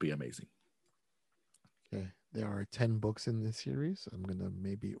 That would be amazing. Okay. There are 10 books in this series. I'm going to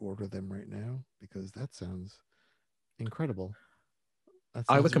maybe order them right now because that sounds incredible. That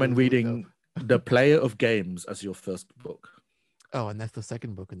I sounds recommend really, really dope. reading The Player of Games as your first book. Oh, and that's the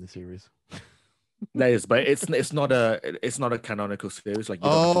second book in the series. That is, but it's not a canonical series. Like you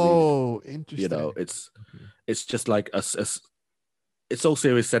don't have to read. Interesting. It's just like it's all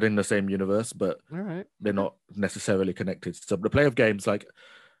series set in the same universe, but All right. they're not necessarily connected. So the Player of Games, like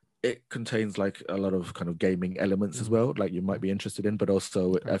it contains like a lot of kind of gaming elements as well, like you might be interested in, but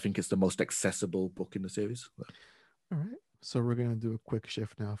also I think it's the most accessible book in the series. All right. So we're gonna do a quick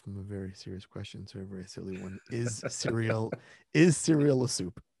shift now from a very serious question to a very silly one. Is cereal a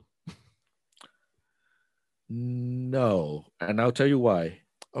soup? No, and I'll tell you why.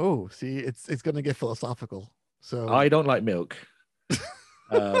 Oh, see, it's gonna get philosophical. So I don't like milk.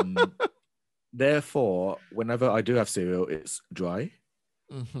 Therefore, whenever I do have cereal, it's dry.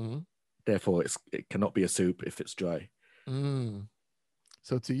 Therefore, it cannot be a soup if it's dry.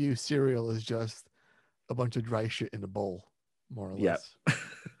 So to you, cereal is just a bunch of dry shit in a bowl, more or less.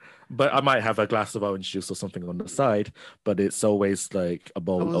 But I might have a glass of orange juice or something on the side, but it's always like a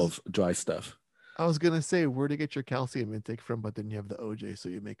bowl of dry stuff. I was gonna say where to get your calcium intake from, but then you have the OJ, so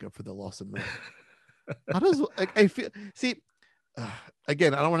you make up for the loss of milk. How does I feel? See,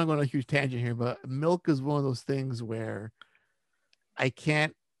 again, I don't want to go on a huge tangent here, but milk is one of those things where I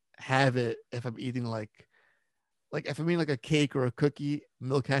can't have it if I'm eating like if I'm eating like a cake or a cookie.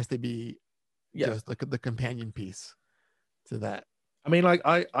 Milk has to be just like the companion piece to that. I mean, like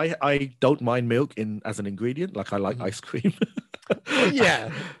I don't mind milk as an ingredient. Like I like ice cream. Well,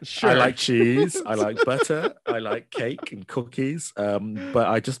 yeah, sure. I like cheese. I like butter. I like cake and cookies. But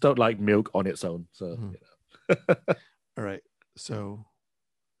I just don't like milk on its own. So, All right. So,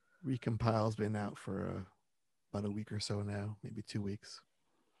 Recompile's been out for about a week or so now, maybe 2 weeks.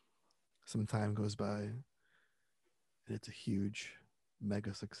 Some time goes by, and it's a huge,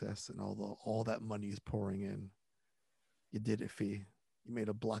 mega success, and all that money is pouring in. You did it, Fee. You made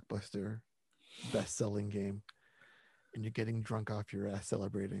a blockbuster, best-selling game, and you're getting drunk off your ass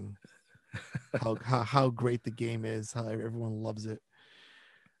celebrating how great the game is, how everyone loves it.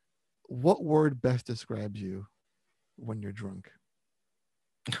 What word best describes you when you're drunk?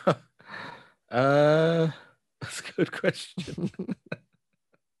 That's a good question.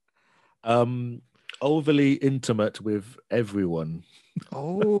 Overly intimate with everyone.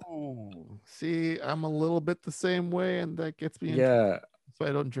 Oh, see, I'm a little bit the same way, and that gets me in trouble. Yeah, So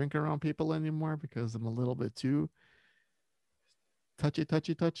I don't drink around people anymore because I'm a little bit too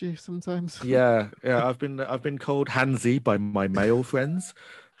touchy sometimes. yeah. I've been called handsy by my male friends,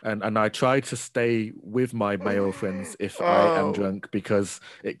 and I try to stay with my male friends if I am Oh, drunk because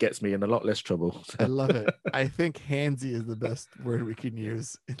it gets me in a lot less trouble. I love it. I think handsy is the best word we can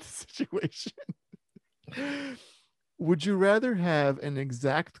use in this situation. Would you rather have an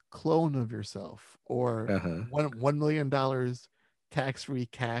exact clone of yourself or Uh-huh. $1 million tax-free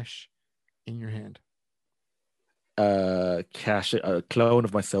cash in your hand? Cash, a clone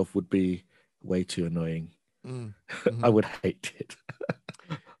of myself would be way too annoying. Mm, I mhm. would hate it.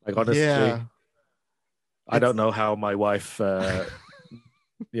 Like honestly, Yeah, I it's don't know how my wife,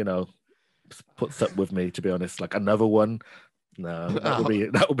 you know, puts up with me. To be honest, like another one, no, that would ah, be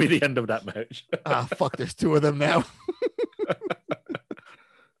that would be the end of that marriage. fuck. There's two of them now.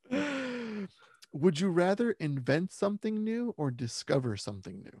 Would you rather invent something new or discover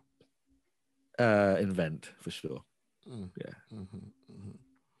something new? Invent for sure. Mm, Yeah. mhm, mhm.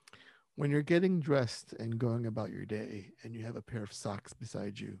 When you're getting dressed and going about your day, and you have a pair of socks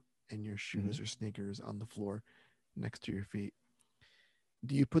beside you, and your Mhm. shoes or sneakers on the floor next to your feet,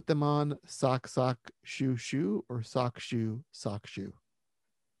 do you put them on shoe, shoe, or sock, shoe?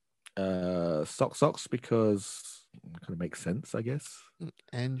 Socks because it kind of makes sense, I guess.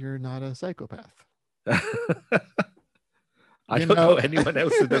 And you're not a psychopath. I You don't know know, anyone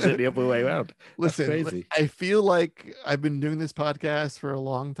else who does it the other way around. That's listen, crazy. I feel like I've been doing this podcast for a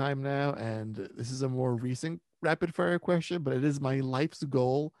long time now, and this is a more recent rapid fire question, but it is my life's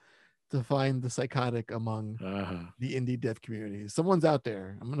goal to find the psychotic among Uh-huh. the indie dev community. Someone's out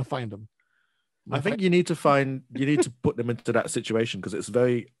there. I'm gonna find them. I'm I gonna find. think you need to put them into that situation because it's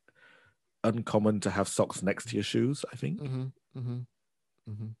very uncommon to have socks next to your shoes, I think. Mm-hmm, mm-hmm,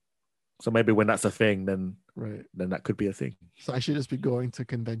 mm-hmm. So maybe when that's a thing, Right. then that could be a thing. So I should just be going to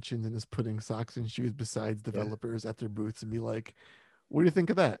conventions and just putting socks and shoes besides Yeah. developers at their booths and be like, "What do you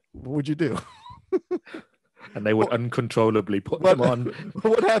think of that? What would you do? And they would what uncontrollably put what them on.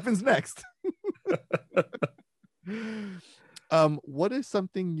 what happens next?" What is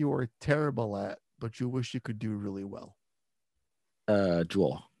something you're terrible at, but you wish you could do really well?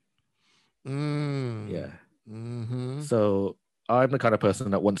 Draw. Mm. Yeah. Mm-hmm. So I'm the kind of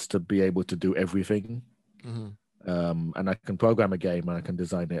person that wants to be able to do everything. Mm-hmm. And I can program a game and I can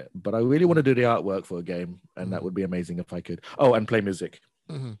design it, but I really want to do the artwork for a game, and that Mm-hmm. would be amazing if I could. Oh, and play music.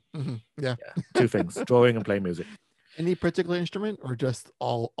 Mm-hmm. Mm-hmm. Yeah. Yeah, two things: drawing and play music. Any particular instrument or just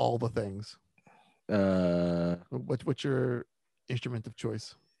all the things? Uh, What's your instrument of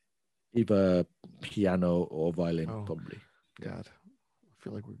choice? Either piano or violin, Oh probably. Yeah. God, I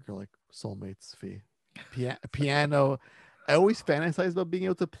feel like we're like soulmates. Fee, piano. I always fantasize about being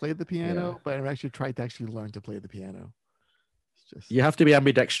able to play the Yeah. piano, but I've actually tried to actually learn to play the piano. It's just You have to be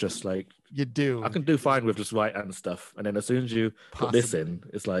ambidextrous. Like you I do can do fine with just right hand stuff, and then as soon as you put this possibly. in,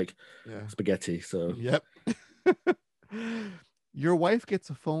 it's like Yeah. spaghetti. So Yep. Your wife gets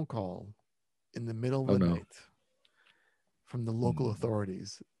a phone call in the middle of oh the no. night from the local Hmm.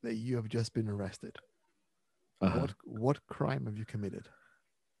 authorities that you have just been arrested. Uh-huh. What crime have you committed?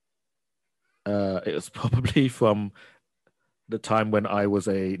 It was probably from the time when I was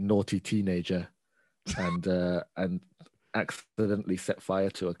a naughty teenager and accidentally set fire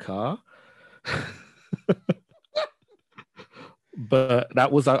to a car. But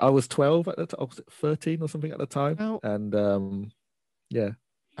that was I was 12 at the time, was it 13 or something at the time, Now, and yeah,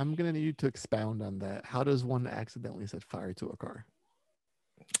 I'm gonna need you to expound on that. How does one accidentally set fire to a car?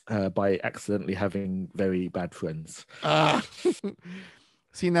 by accidentally having very bad friends. Ah,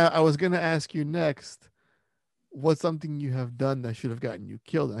 see, now I was gonna ask you next. What's something you have done that should have gotten you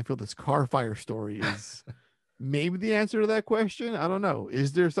killed? And I feel this car fire story is maybe the answer to that question. I don't know.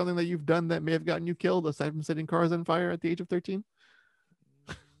 Is there something that you've done that may have gotten you killed aside from setting cars on fire at the age of 13?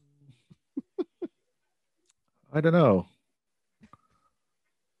 I don't know.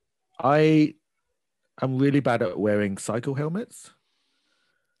 I am really bad at wearing cycle helmets,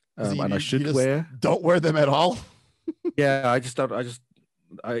 So and I you should just wear. don't wear them at all? Yeah, I just don't.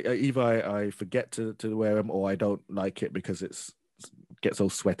 I either I forget to wear them or I don't like it because it's gets all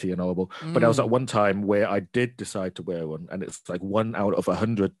sweaty and horrible. But there was at Mm, one time where I did decide to wear one, and it's like one out of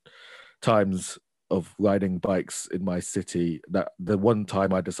 100 times of riding bikes in my city that the one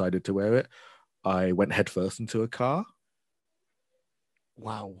time I decided to wear it, I went headfirst into a car.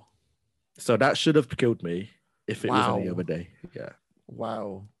 wow. So that should have killed me if it was any other Wow. day. Yeah.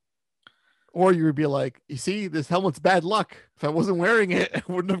 Wow. Or you would be like, you see, this helmet's bad luck. If I wasn't wearing it, I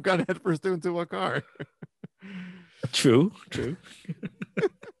wouldn't have gone headfirst into a car. True, true.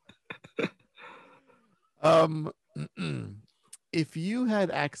 Um, if you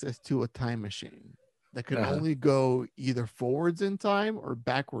had access to a time machine that could Uh-huh. only go either forwards in time or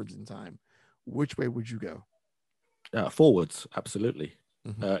backwards in time, which way would you go? Forwards, absolutely.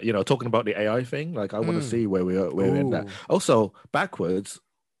 Mm-hmm. Talking about the AI thing, like I want to Mm. see where we're in that. Ooh. Also, backwards,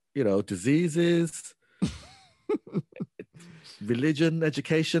 diseases, religion,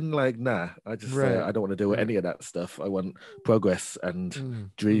 education, like nah. Right. I don't want to do Right. any of that stuff. I want progress and Mm-hmm.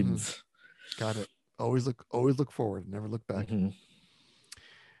 dreams. Got it. Always look forward, never look back. Hmm.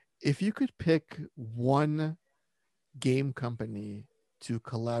 If you could pick one game company to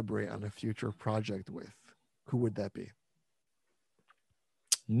collaborate on a future project with, who would that be?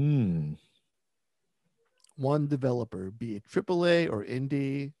 Hmm. One developer, be it AAA or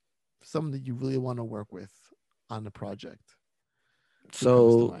indie, someone that you really want to work with on the project. Who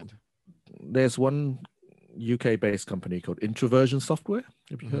comes to So mind? there's one UK-based company called Introversion Software.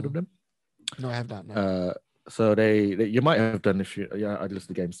 Have you heard Mm-hmm. of them? No, I have not. No. So they you might have done if you I listen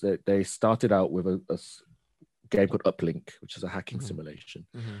to games. They started out with a game called Uplink, which is a hacking Mm-hmm. simulation,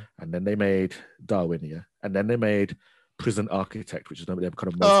 Mm-hmm. and then they made Darwinia, and then they made Prison Architect, which is their kind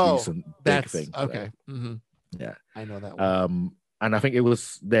of most Oh, recent big that's thing, right? okay. Mm-hmm. Yeah. I know that one. And I think it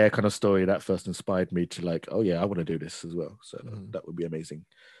was their kind of story that first inspired me to like, oh yeah, I want to do this as well. So Mm-hmm. that would be amazing.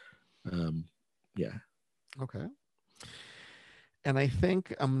 Yeah. Okay. And I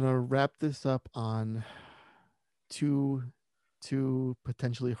think I'm gonna wrap this up on two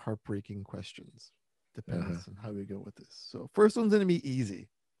potentially heartbreaking questions. Uh-huh. Depends on how we go with this. So first one's gonna be easy,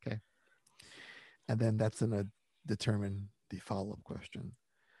 okay, and then that's gonna determine the follow-up question.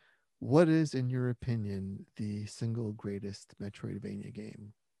 What is, in your opinion, the single greatest Metroidvania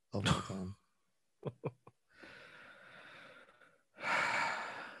game of all time?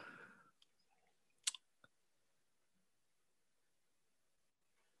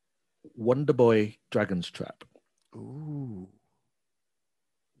 Wonder Boy Dragon's Trap. Ooh,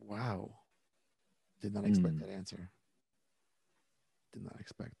 wow! Did not expect Mm. that answer. Did not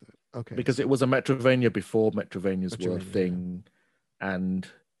expect that. Okay, Because so it was a Metrovania before Metrovanias were a Metroidvania, yeah. thing,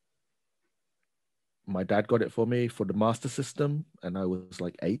 and my dad got it for me for the Master System, and I was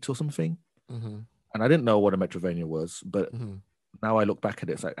like 8 or something, Mm-hmm. and I didn't know what a Metrovania was, but Mm-hmm. now I look back at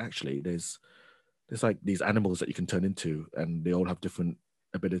it, it's like actually there's like these animals that you can turn into, and they all have different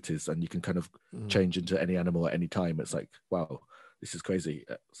abilities, and you can kind of Mm-hmm. change into any animal at any time. It's like wow, this is crazy.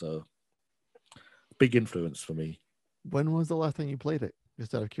 So big influence for me. When was the last time you played it?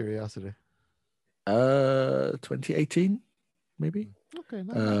 Just out of curiosity. 2018 maybe. Okay,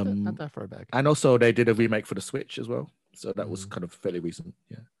 not Um, that far back. and also they did a remake for the Switch as well, so that was Mm-hmm. kind of fairly recent.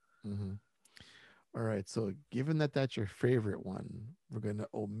 Yeah. Mm-hmm. All right. So, given that that's your favorite one, we're going to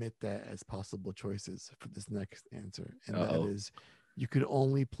omit that as possible choices for this next answer. And that Oh. is you could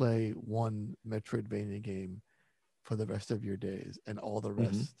only play one Metroidvania game for the rest of your days, and all the Mm-hmm.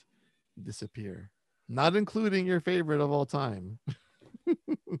 rest disappear, not including your favorite of all time.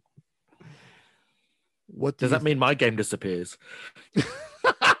 What do Does you that mean think? my game disappears?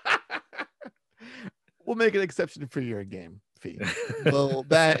 We'll make an exception for your game fee. Well,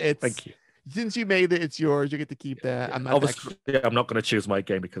 that it's Thank you. since you made it, it's yours. You get to keep that. Yeah, I'm not that. obviously, I'm not going to choose my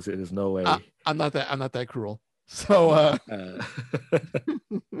game because it is no way. I'm not that. I'm not that cruel. So, No.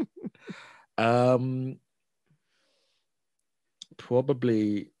 Um,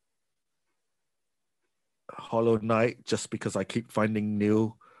 probably Hollow Knight, just because I keep finding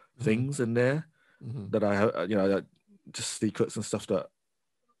new Mhm, things in there mhm, that I have, just secrets and stuff that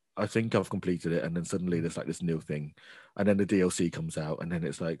I think I've completed it, and then suddenly mhm. there's like this new thing, and then the DLC comes out, and then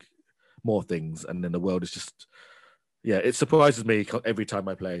it's like more things, and then the world is just, yeah, it surprises me every time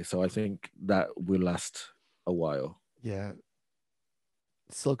I play. So I think that will last a while. Yeah,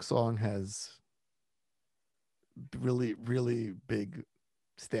 Silk Song has really big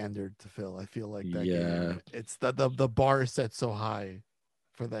standard to fill. I feel like that Yeah, game. It's the bar is set so high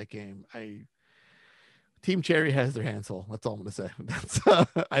for that game. Team Cherry has their hands full. That's all I'm gonna say. That's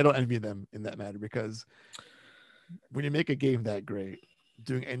I don't envy them in that matter because when you make a game that great,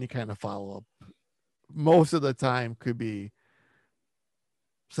 doing any kind of follow up most of the time could be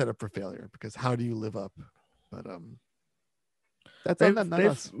set up for failure because how do you live up? But that's on they've them, not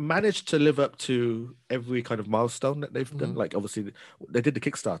they've us. managed to live up to every kind of milestone that they've done. Mm-hmm. Like obviously, they did the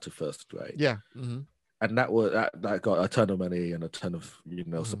Kickstarter first, right? Yeah. Mm-hmm. And that got a ton of money and a ton of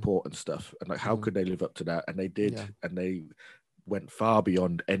Mm-hmm. support and stuff. And like, how Mm-hmm. could they live up to that? And they did, Yeah. and they went far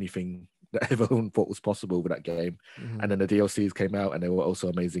beyond anything that everyone thought was possible with that game. Mm-hmm. And then the DLCs came out, and they were also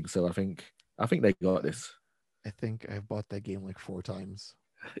amazing. So I think they got this. I think I've bought that game like 4 times.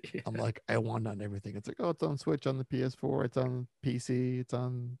 Yeah. I'm like, I want on everything. It's like, oh, it's on Switch, on the PS4, it's on PC, it's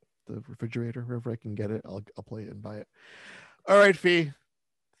on the refrigerator, wherever I can get it. I'll play it and buy it. All right, Fee.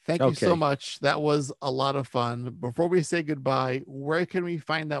 Thank you so Okay. much. That was a lot of fun. Before we say goodbye, where can we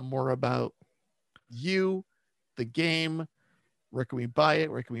find out more about you, the game? Where can we buy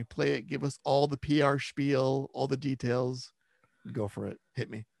it? Where can we play it? Give us all the PR spiel, all the details. Go for it. Hit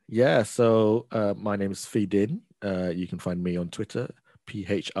me. Yeah. So my name is Fidin. You can find me on Twitter,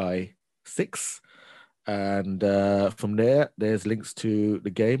 PHI6. And from there, there's links to the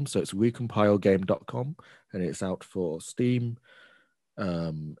game. So it's recompilegame.com, and it's out for Steam,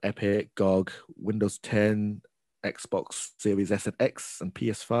 Epic, GOG, Windows 10, Xbox Series S and X, and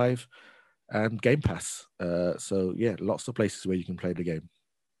PS5, and Game Pass. So yeah, lots of places where you can play the game.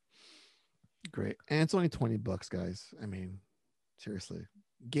 Great. And it's only $20, guys. I mean, seriously.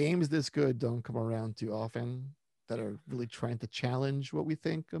 Games this good don't come around too often that are really trying to challenge what we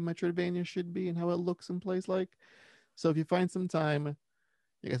think a Metroidvania should be and how it looks and plays like. So if you find some time,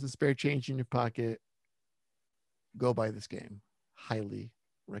 you got some spare change in your pocket, go buy this game. Highly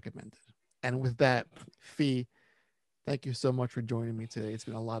recommended. And with that, Fee, thank you so much for joining me today. It's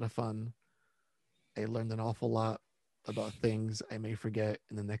been a lot of fun. I learned an awful lot about things I may forget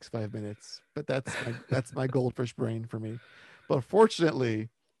in the next 5 minutes, but that's my goldfish brain for me. But fortunately,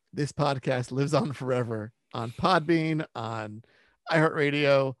 this podcast lives on forever on Podbean, on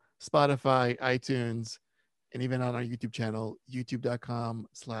iHeartRadio, Spotify, iTunes, and even on our YouTube channel,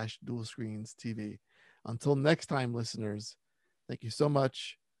 youtube.com/dual screens TV. Until next time, listeners, thank you so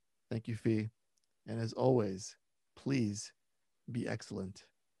much. Thank you, Fee. And as always, please be excellent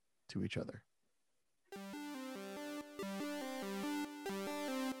to each other.